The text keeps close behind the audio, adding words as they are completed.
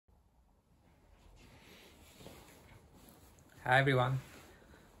Hi everyone.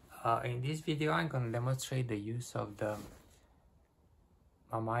 In this video I'm going to demonstrate the use of the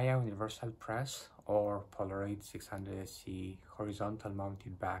Mamiya Universal Press or Polaroid 600SE horizontal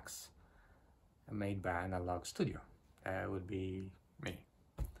mounted backs made by Analogue.Studio. That would be me.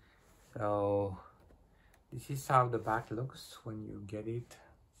 So this is how the back looks when you get it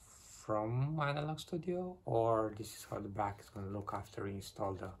from Analogue.Studio, or this is how the back is going to look after you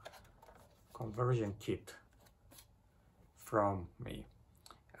install the conversion kit from me.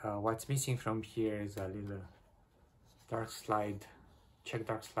 What's missing from here is a little dark slide, check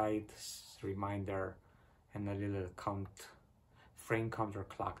dark slide reminder, and a little frame counter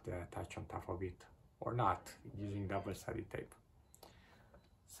clock that I attach on top of it, or not, using double-sided tape.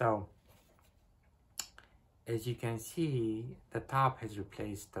 So as you can see, the top has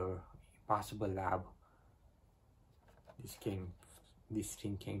replaced the Impossible Lab. This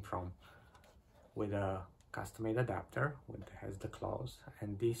thing came from with a custom-made adapter which has the claws,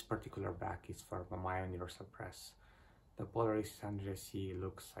 and this particular back is for Mamiya Universal Press. The Polaroid 600SE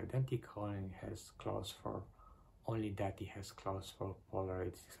looks identical and has claws for only that it has claws for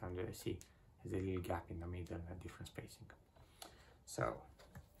Polaroid 600SE. There's a little gap in the middle and a different spacing. So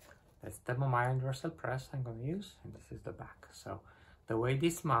that's the Mamiya Universal Press I'm going to use, and this is the back. So the way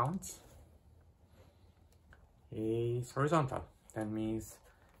this mounts is horizontal. That means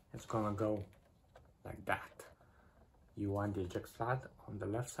it's going to go like that. You want the eject slot on the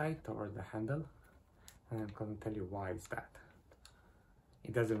left side towards the handle, and I'm going to tell you why is that.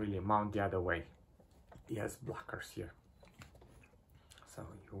 It doesn't really mount the other way. It has blockers here. So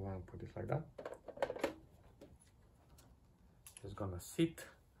you want to put it like that. Just gonna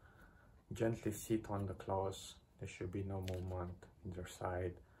gently sit on the claws. There should be no movement either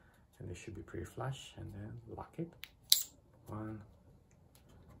side, and they should be pretty flush, and then lock it. One,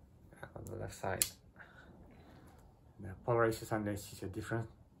 and on the left side. The Polaroid 600SE is a different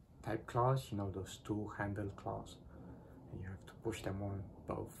type claws, you know, those two handle claws, and you have to push them on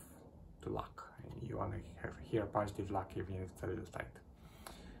both to lock, and you want to have here positive lock even if it's a little tight.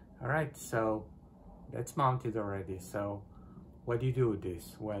 All right, so that's mounted already. So what do you do with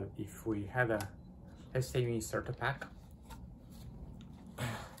this? Well, if we had let's say we insert a pack.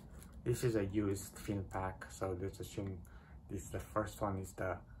 This is a used film pack, so let's assume the first one is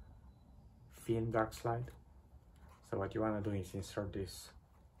the film dark slide. So what you want to do is insert this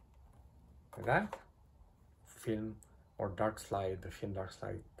like that, film or dark slide, the film dark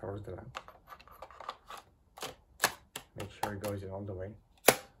slide towards the lamp. Make sure it goes in all the way.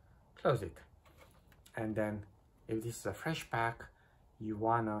 Close it. And then if this is a fresh pack, you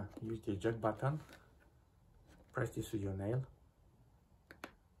want to use the eject button. Press this with your nail.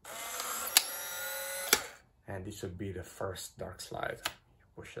 And this should be the first dark slide. You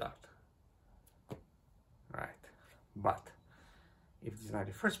push it out. Right. But if this is not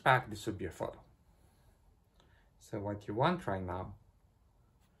the first pack, this would be a photo. So what you want right now,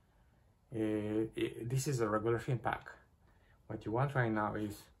 this is a regular film pack. What you want right now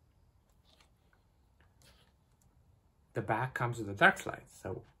is the back comes with the dark slide.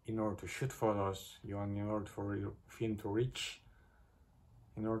 So in order to shoot photos, in order for your film to reach,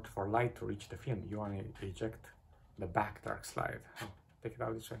 in order for light to reach the film, you want to eject the back dark slide. Oh, take it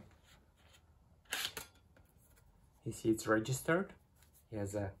out this way. You see it's registered. It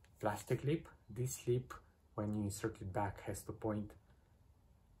has a plastic lip. This lip, when you insert it back, has to point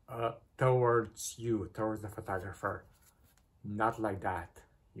towards you, towards the photographer. Not like that.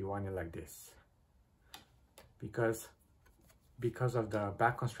 You want it like this. Because of the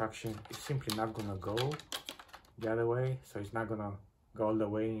back construction, it's simply not gonna go the other way. So it's not gonna go all the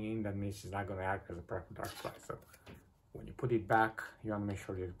way in. That means it's not gonna act as a proper dark slide. So when you put it back, you want to make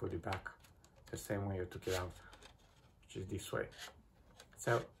sure you put it back the same way you took it out, which is this way.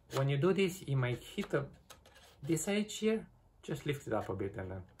 So when you do this, you might hit this edge here. Just lift it up a bit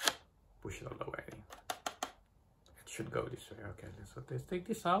and then push it all the way. It should go this way. Okay, so let's take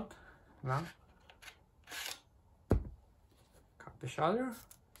this out now. Cut the shutter.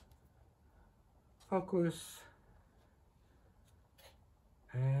 Focus.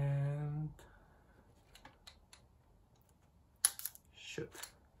 And shoot.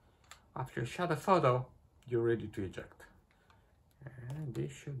 After you shot a photo, you're ready to eject. And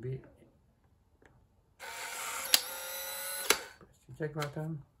this should be it. Press the eject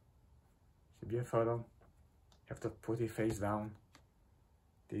button. Should be a photo. You have to put it face down.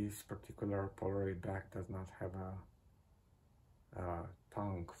 This particular Polaroid back does not have a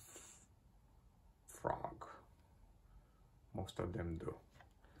tongue frog. Most of them do.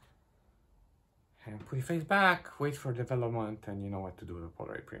 And put it face back, wait for development, and you know what to do with the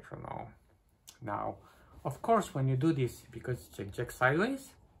Polaroid print from now. Now, Of course, when you do this, because it's eject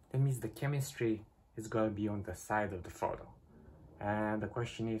sideways, that means the chemistry is going to be on the side of the photo. And the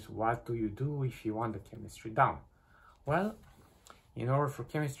question is, what do you do if you want the chemistry down? Well, in order for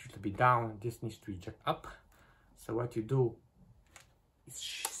chemistry to be down, this needs to eject up. So what you do is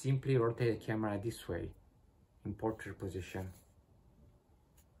simply rotate the camera this way in portrait position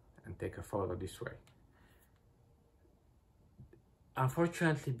and take a photo this way.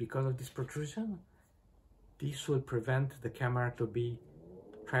 Unfortunately, because of this protrusion, this will prevent the camera to be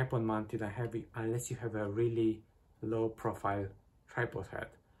tripod mounted and heavy unless you have a really low profile tripod head.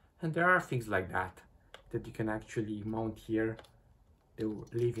 And there are things like that you can actually mount here. They will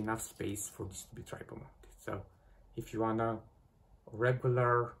leave enough space for this to be tripod mounted. So if you want a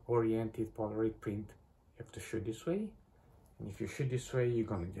regular oriented Polaroid print, you have to shoot this way. And if you shoot this way, you're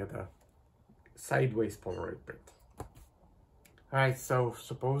gonna get a sideways Polaroid print. Alright, so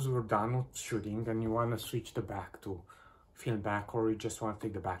suppose we're done with shooting and you want to switch the back to film back, or you just want to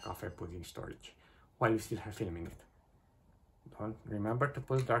take the back off and put it in storage while you still have film in it. Don't remember to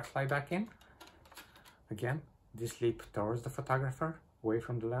put the dark slide back in. Again, this lip towards the photographer, away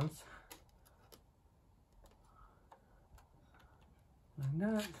from the lens. Like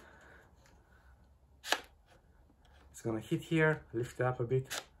that. It's gonna hit here, lift it up a bit,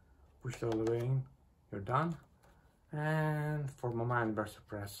 push it all the way in, you're done. And for Mamiya Universal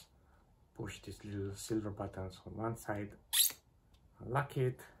Press, push these little silver buttons on one side, unlock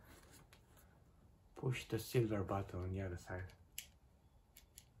it, push the silver button on the other side.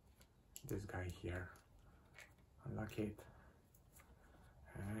 This guy here, unlock it,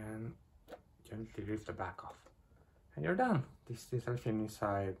 and gently lift the back off. And you're done. This is everything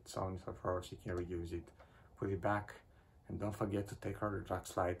inside, so on and so forth. You can reuse it, put it back, and don't forget to take out the dark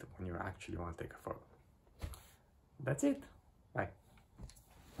slide when you actually want to take a photo. That's it. Bye.